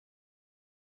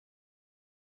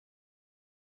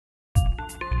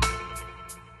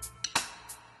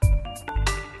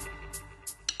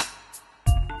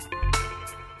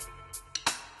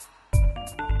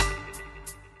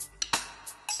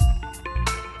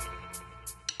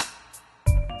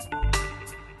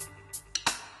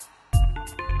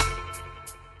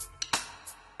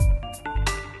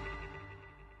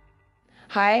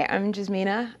Hi, I'm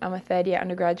Jasmina. I'm a third-year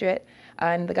undergraduate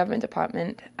in the Government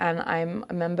Department, and I'm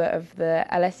a member of the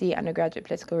LSE Undergraduate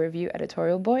Political Review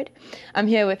Editorial Board. I'm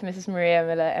here with Mrs. Maria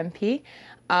Miller, MP.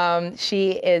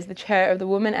 She is the chair of the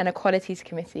Women and Equalities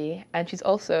Committee, and she's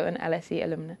also an LSE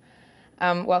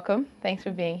alumna. Welcome. Thanks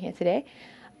for being here today.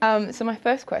 So my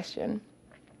first question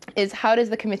is, how does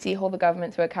the committee hold the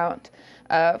government to account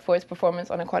for its performance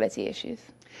on equality issues?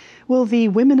 Well, the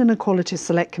Women and Equalities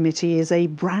Select Committee is a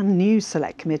brand new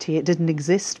select committee. It didn't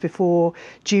exist before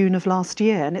June of last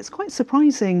year, and it's quite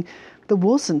surprising there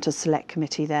wasn't a select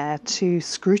committee there to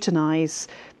scrutinise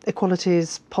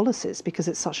equalities policies, because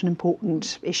it's such an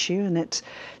important issue and it's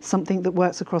something that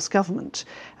works across government.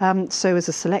 So as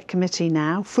a select committee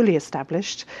now, fully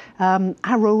established,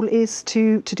 our role is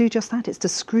to do just that. It's to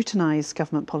scrutinise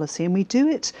government policy, and we do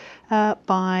it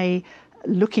by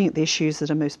looking at the issues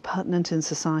that are most pertinent in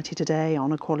society today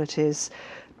on equalities,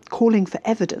 calling for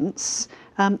evidence,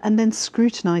 and then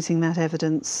scrutinising that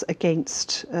evidence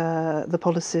against the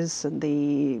policies and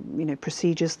the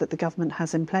procedures that the government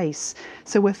has in place.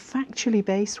 So we're factually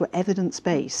based, we're evidence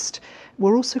based.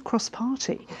 We're also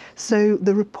cross-party. So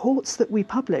the reports that we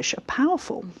publish are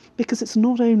powerful because it's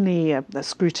not only a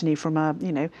scrutiny from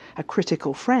a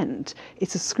critical friend,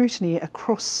 it's a scrutiny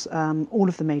across all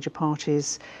of the major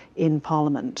parties in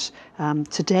Parliament.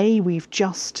 Today we've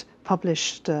just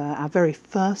published our very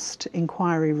first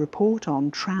inquiry report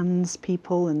on trans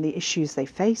people and the issues they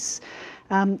face,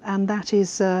 and that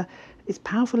is it's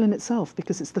powerful in itself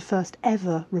because it's the first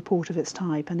ever report of its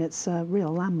type, and it's a real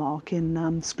landmark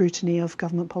in scrutiny of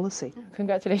government policy.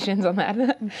 Congratulations on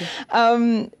that.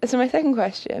 So my second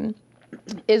question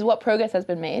is, what progress has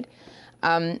been made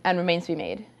and remains to be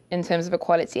made in terms of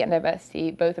equality and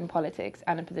diversity, both in politics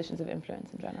and in positions of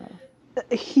influence in general?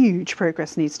 A huge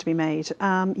progress needs to be made.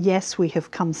 Yes, we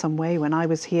have come some way. When I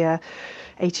was here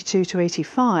 82 to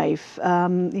 85,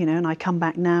 and I come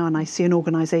back now and I see an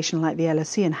organisation like the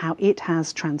LSE and how it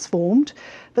has transformed,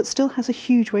 but still has a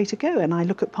huge way to go. And I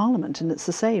look at Parliament and it's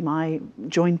the same. I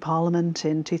joined Parliament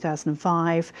in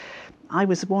 2005. I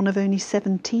was one of only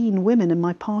 17 women in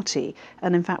my party.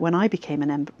 And in fact, when I became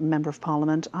a member of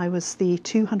Parliament, I was the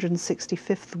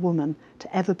 265th woman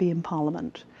to ever be in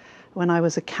Parliament. When I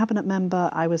was a cabinet member,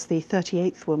 I was the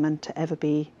 38th woman to ever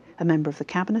be a member of the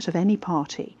cabinet of any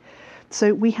party.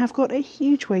 So we have got a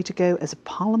huge way to go as a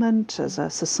parliament, as a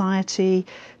society,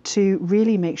 to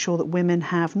really make sure that women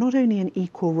have not only an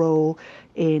equal role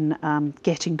in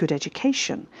getting good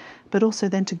education, but also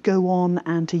then to go on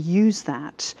and to use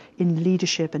that in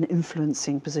leadership and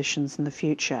influencing positions in the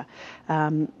future.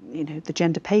 The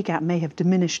gender pay gap may have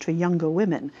diminished for younger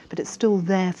women, but it's still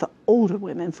there for older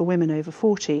women, for women over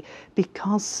 40,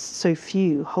 because so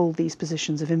few hold these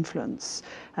positions of influence.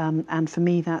 And for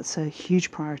me, that's a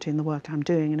huge priority in the work I'm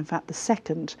doing. And in fact, the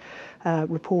second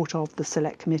report of the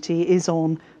Select Committee is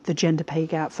on the gender pay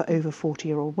gap for over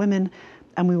 40-year-old women.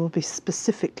 And we will be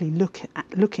specifically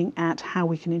looking at how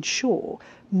we can ensure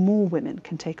more women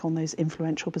can take on those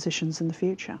influential positions in the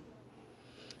future.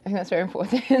 I think that's very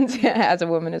important as a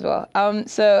woman as well.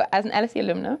 So as an LSE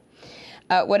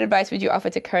alumna, what advice would you offer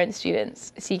to current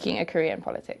students seeking a career in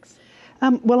politics?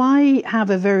 Well, I have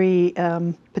a very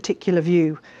particular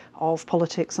view of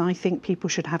politics. I think people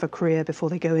should have a career before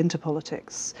they go into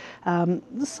politics.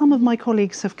 Some of my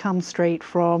colleagues have come straight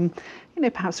from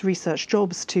perhaps research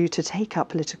jobs to take up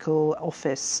political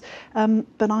office.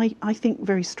 But I think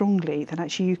very strongly that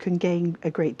actually you can gain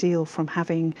a great deal from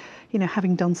having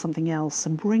done something else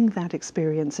and bring that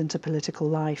experience into political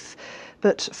life.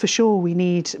 But for sure, we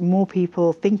need more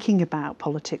people thinking about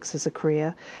politics as a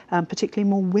career, particularly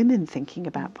more women thinking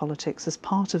about politics as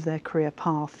part of their career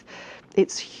path.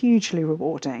 It's hugely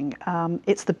rewarding.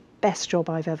 It's the best job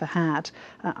I've ever had.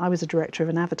 I was a director of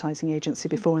an advertising agency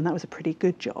before, and that was a pretty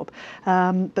good job.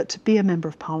 But to be a member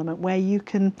of Parliament where you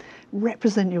can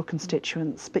represent your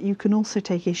constituents, but you can also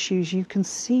take issues you can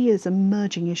see as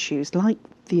emerging issues, like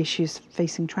the issues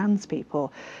facing trans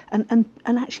people, and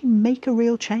actually make a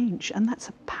real change. And that's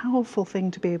a powerful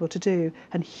thing to be able to do,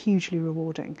 and hugely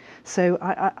rewarding. So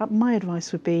my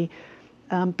advice would be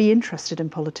interested in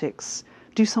politics.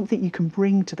 Do something you can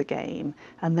bring to the game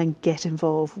and then get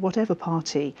involved, whatever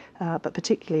party, but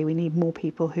particularly we need more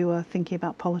people who are thinking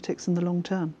about politics in the long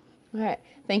term. All right.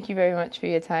 Thank you very much for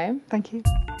your time. Thank you.